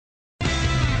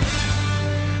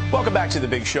Welcome back to the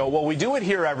big show. Well, we do it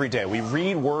here every day. We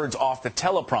read words off the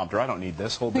teleprompter. I don't need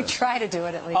this. Hold this. We try to do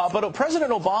it at least. But President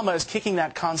Obama is kicking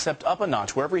that concept up a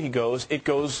notch. Wherever he goes, it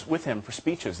goes with him for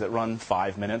speeches that run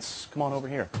 5 minutes. Come on over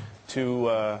here.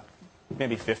 To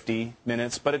maybe 50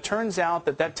 minutes. But it turns out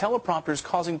that teleprompter is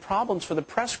causing problems for the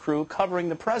press crew covering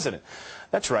the president.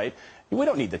 That's right. We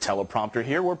don't need the teleprompter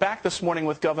here. We're back this morning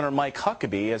with Governor Mike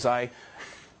Huckabee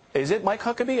Is it Mike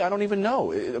Huckabee? I don't even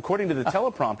know. According to the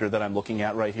teleprompter that I'm looking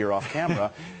at right here off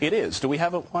camera, it is. Do we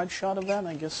have a wide shot of that,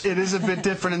 I guess? It is a bit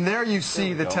different, and there you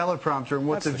see the teleprompter and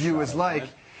what the view is like.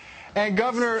 And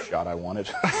Governor... That's the shot I wanted.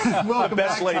 Welcome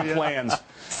Best back laid plans.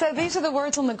 So these are the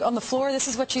words on the floor. This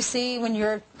is what you see when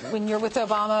you're with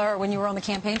Obama or when you were on the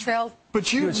campaign trail?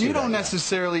 But you don't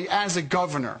necessarily, as a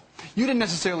governor, you didn't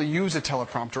necessarily use a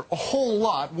teleprompter a whole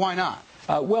lot. Why not?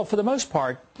 Well, for the most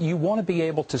part, you want to be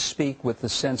able to speak with the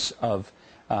sense of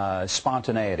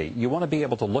spontaneity. You want to be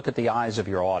able to look at the eyes of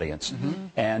your audience.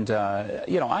 And,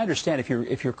 you know, I understand if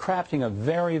you're crafting a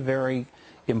very, very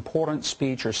important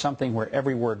speech or something where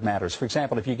every word matters. For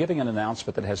example, if you're giving an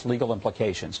announcement that has legal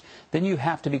implications, then you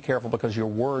have to be careful because your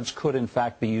words could, in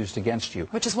fact, be used against you.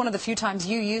 Which is one of the few times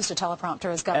you used a teleprompter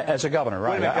as governor. As a governor,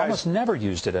 right. Minute, I almost never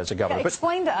used it as a governor. Yeah,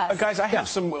 explain to us. Guys, I have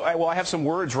some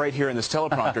words right here in this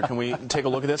teleprompter. Can we take a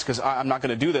look at this? Because I'm not going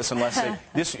to do this unless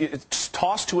it's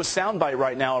tossed to a soundbite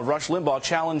right now of Rush Limbaugh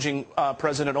challenging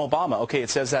President Obama. Okay, it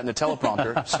says that in the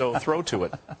teleprompter, so throw to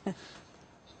it.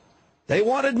 They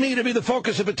wanted me to be the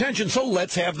focus of attention, so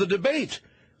let's have the debate.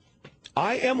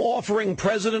 I am offering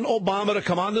President Obama to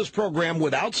come on this program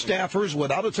without staffers,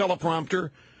 without a teleprompter,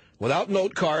 without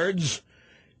note cards,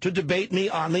 to debate me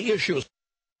on the issues.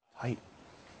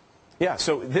 Yeah,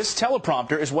 so this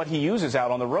teleprompter is what he uses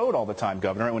out on the road all the time,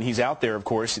 Governor. And when he's out there, of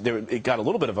course, it got a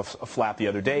little bit of a flap the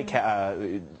other day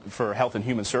for Health and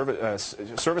Human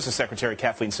Services Secretary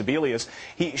Kathleen Sebelius.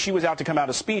 She was out to come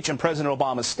out a speech, and President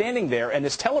Obama's standing there, and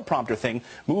this teleprompter thing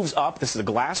moves up. This is a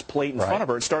glass plate in front of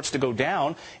her. It starts to go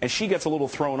down, and she gets a little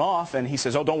thrown off, and he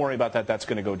says, oh, don't worry about that. That's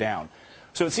going to go down.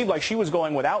 So it seemed like she was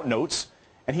going without notes,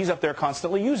 and he's up there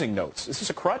constantly using notes. Is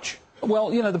this a crutch?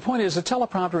 Well, you know, the point is the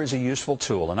teleprompter is a useful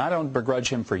tool, and I don't begrudge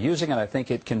him for using it. I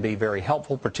think it can be very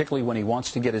helpful, particularly when he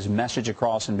wants to get his message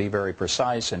across and be very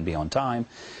precise and be on time.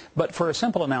 But for a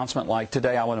simple announcement like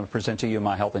today, I want to present to you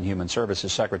my Health and Human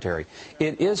Services Secretary.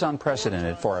 It is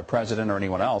unprecedented for a president or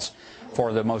anyone else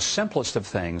for the most simplest of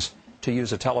things to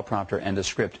use a teleprompter and to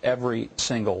script every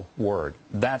single word.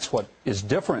 That's what is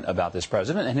different about this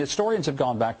president, and historians have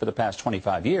gone back for the past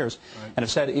 25 years and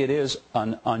have said it is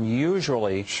an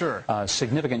unusually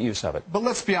significant use of it. But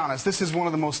let's be honest, this is one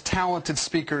of the most talented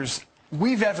speakers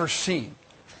we've ever seen.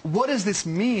 What does this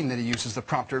mean that he uses the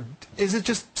prompter? Is it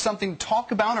just something to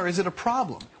talk about, or is it a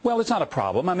problem? Well, it's not a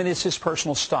problem. I mean, it's his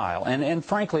personal style. And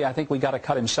frankly, I think we got to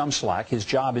cut him some slack. His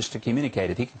job is to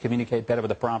communicate. If he can communicate better with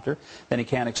a prompter than he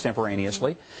can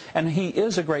extemporaneously. And he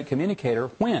is a great communicator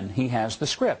when he has the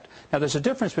script. Now, there's a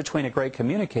difference between a great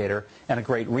communicator and a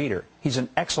great reader. He's an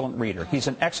excellent reader. He's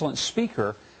an excellent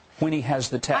speaker when he has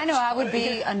the text. I know I would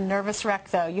be a nervous wreck,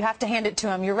 though. You have to hand it to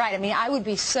him. You're right. I mean, I would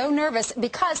be so nervous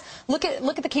because look at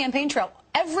the campaign trail.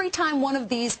 Every time one of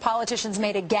these politicians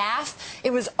made a gaffe,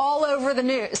 it was all over the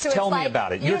news. So Tell me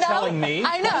about it. You're telling me?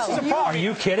 I know. Are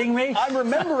you kidding me? I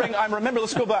remember,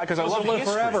 let's go back, because I love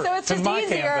history. Forever. So it's just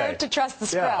easier to trust the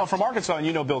script. Yeah. From Arkansas, and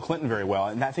you know Bill Clinton very well,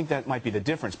 and I think that might be the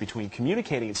difference between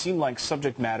communicating. It seemed like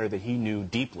subject matter that he knew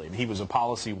deeply. He was a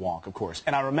policy wonk, of course.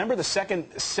 And I remember the second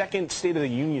State of the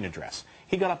Union address.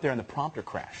 He got up there and the prompter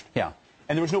crashed. Yeah.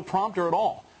 And there was no prompter at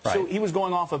all. Right. So he was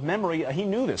going off of memory. He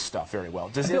knew this stuff very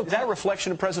well. Is that a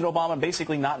reflection of President Obama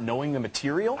basically not knowing the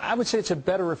material? I would say it's a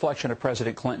better reflection of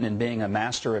President Clinton in being a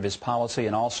master of his policy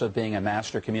and also being a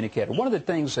master communicator. One of the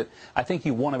things that I think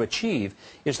you want to achieve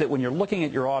is that when you're looking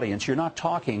at your audience, you're not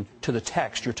talking to the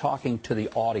text, you're talking to the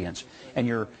audience. And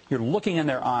you're looking in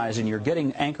their eyes and you're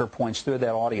getting anchor points through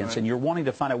that audience, and you're wanting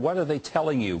to find out what are they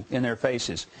telling you in their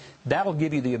faces. That'll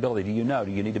give you the ability.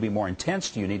 Do you need to be more intense?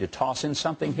 Do you need to toss in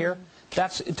something here?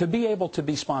 That's to be able to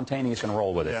be spontaneous and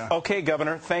roll with it. Yeah. Okay,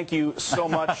 Governor, thank you so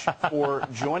much for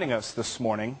joining us this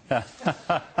morning.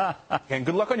 And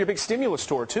good luck on your big stimulus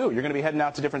tour, too. You're going to be heading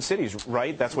out to different cities,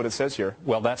 right? That's what it says here.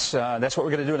 Well, that's what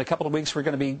we're going to do in a couple of weeks. We're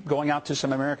going to be going out to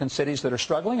some American cities that are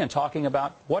struggling and talking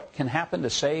about what can happen to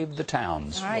save the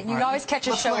towns. All right. You always catch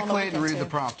a show on the weekend, and read the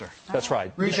prompter. That's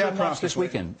right. Read that prompter this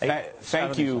weekend.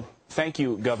 Thank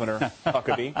you, Governor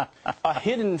Huckabee. A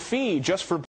hidden fee just for